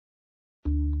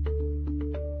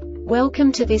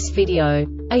Welcome to this video.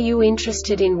 Are you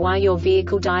interested in why your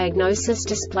vehicle diagnosis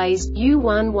displays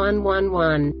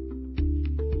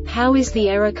U1111? How is the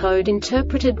error code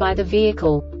interpreted by the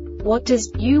vehicle? What does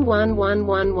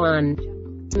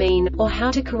U1111 mean, or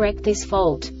how to correct this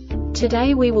fault?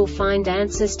 Today we will find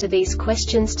answers to these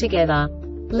questions together.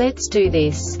 Let's do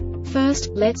this. First,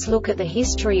 let's look at the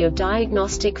history of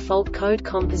diagnostic fault code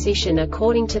composition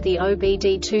according to the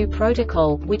OBD2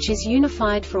 protocol, which is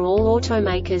unified for all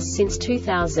automakers since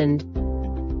 2000.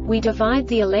 We divide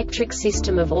the electric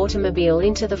system of automobile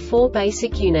into the four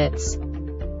basic units: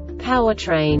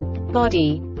 powertrain,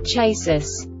 body,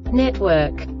 chassis,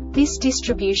 network. This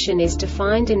distribution is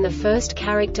defined in the first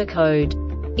character code.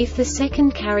 If the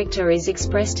second character is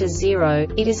expressed as 0,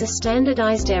 it is a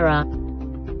standardized error.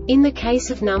 In the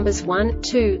case of numbers 1,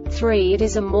 2, 3, it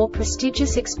is a more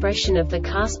prestigious expression of the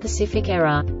car-specific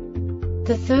error.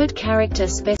 The third character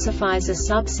specifies a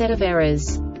subset of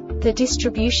errors. The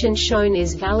distribution shown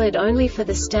is valid only for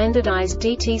the standardized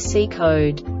DTC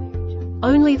code.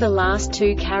 Only the last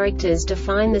two characters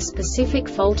define the specific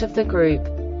fault of the group.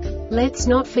 Let's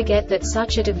not forget that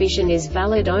such a division is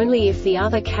valid only if the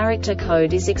other character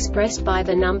code is expressed by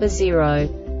the number 0.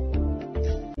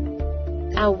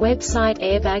 Our website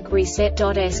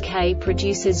airbagreset.sk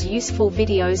produces useful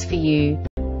videos for you.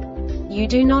 You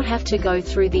do not have to go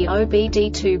through the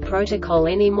OBD2 protocol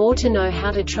anymore to know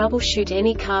how to troubleshoot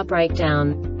any car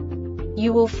breakdown.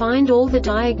 You will find all the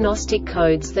diagnostic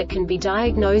codes that can be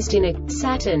diagnosed in a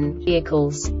Saturn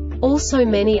vehicles. Also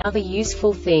many other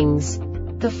useful things.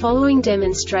 The following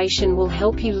demonstration will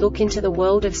help you look into the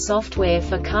world of software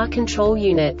for car control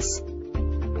units.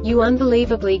 You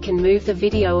unbelievably can move the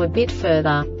video a bit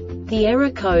further. The error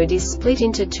code is split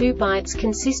into 2 bytes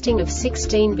consisting of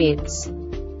 16 bits.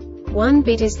 1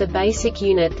 bit is the basic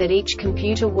unit that each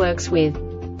computer works with.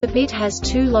 The bit has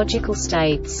 2 logical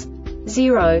states: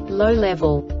 0, low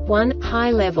level, 1,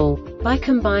 high level. By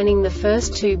combining the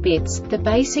first 2 bits, the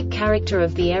basic character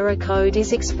of the error code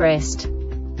is expressed.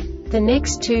 The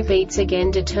next 2 beats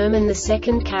again determine the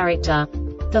second character.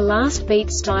 The last beat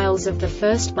styles of the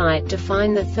first byte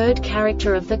define the third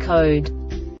character of the code.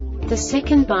 The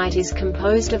second byte is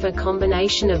composed of a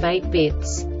combination of 8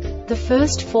 bits. The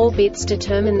first 4 bits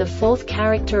determine the fourth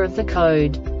character of the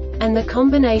code. And the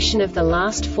combination of the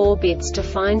last 4 bits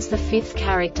defines the fifth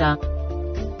character.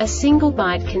 A single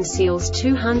byte conceals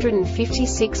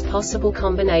 256 possible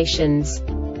combinations.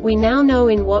 We now know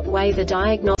in what way the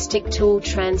diagnostic tool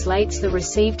translates the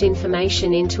received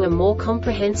information into a more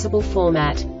comprehensible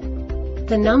format.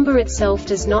 The number itself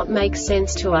does not make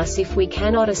sense to us if we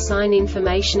cannot assign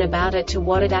information about it to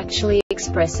what it actually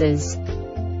expresses.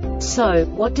 So,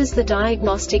 what does the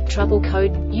Diagnostic Trouble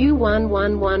Code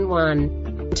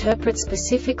U1111 interpret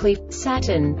specifically for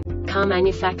Saturn car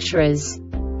manufacturers?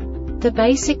 The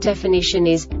basic definition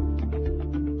is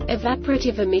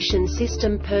evaporative emission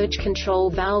system purge control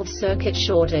valve circuit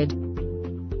shorted.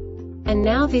 And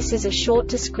now this is a short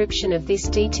description of this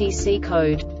DTC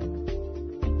code.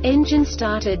 Engine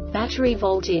started, battery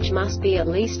voltage must be at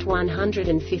least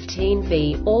 115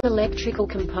 V, all electrical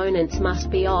components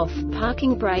must be off,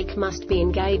 parking brake must be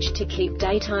engaged to keep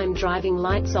daytime driving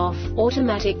lights off,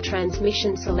 automatic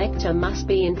transmission selector must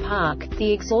be in park,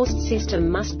 the exhaust system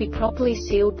must be properly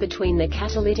sealed between the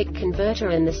catalytic converter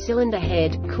and the cylinder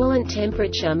head, coolant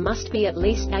temperature must be at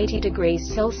least 80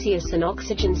 degrees Celsius and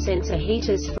oxygen sensor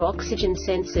heaters for oxygen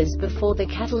sensors before the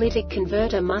catalytic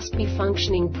converter must be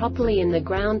functioning properly in the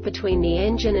ground between the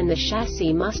engine and the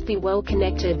chassis must be well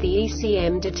connected. The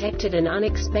ECM detected an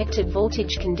unexpected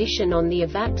voltage condition on the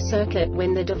EVAP circuit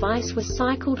when the device was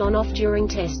cycled on-off during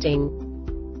testing.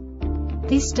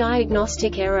 This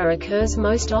diagnostic error occurs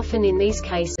most often in these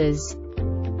cases: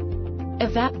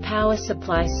 EVAP power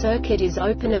supply circuit is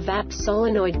open, EVAP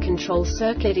solenoid control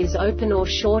circuit is open or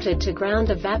shorted to ground,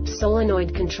 EVAP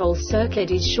solenoid control circuit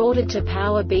is shorted to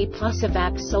power B+,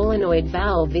 EVAP solenoid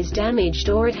valve is damaged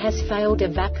or it has failed,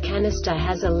 EVAP canister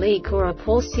has a leak or a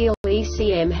poor seal,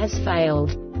 ECM has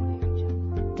failed.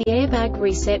 The Airbag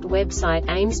Reset website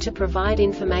aims to provide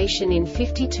information in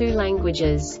 52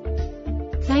 languages.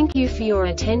 Thank you for your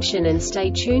attention and stay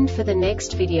tuned for the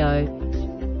next video.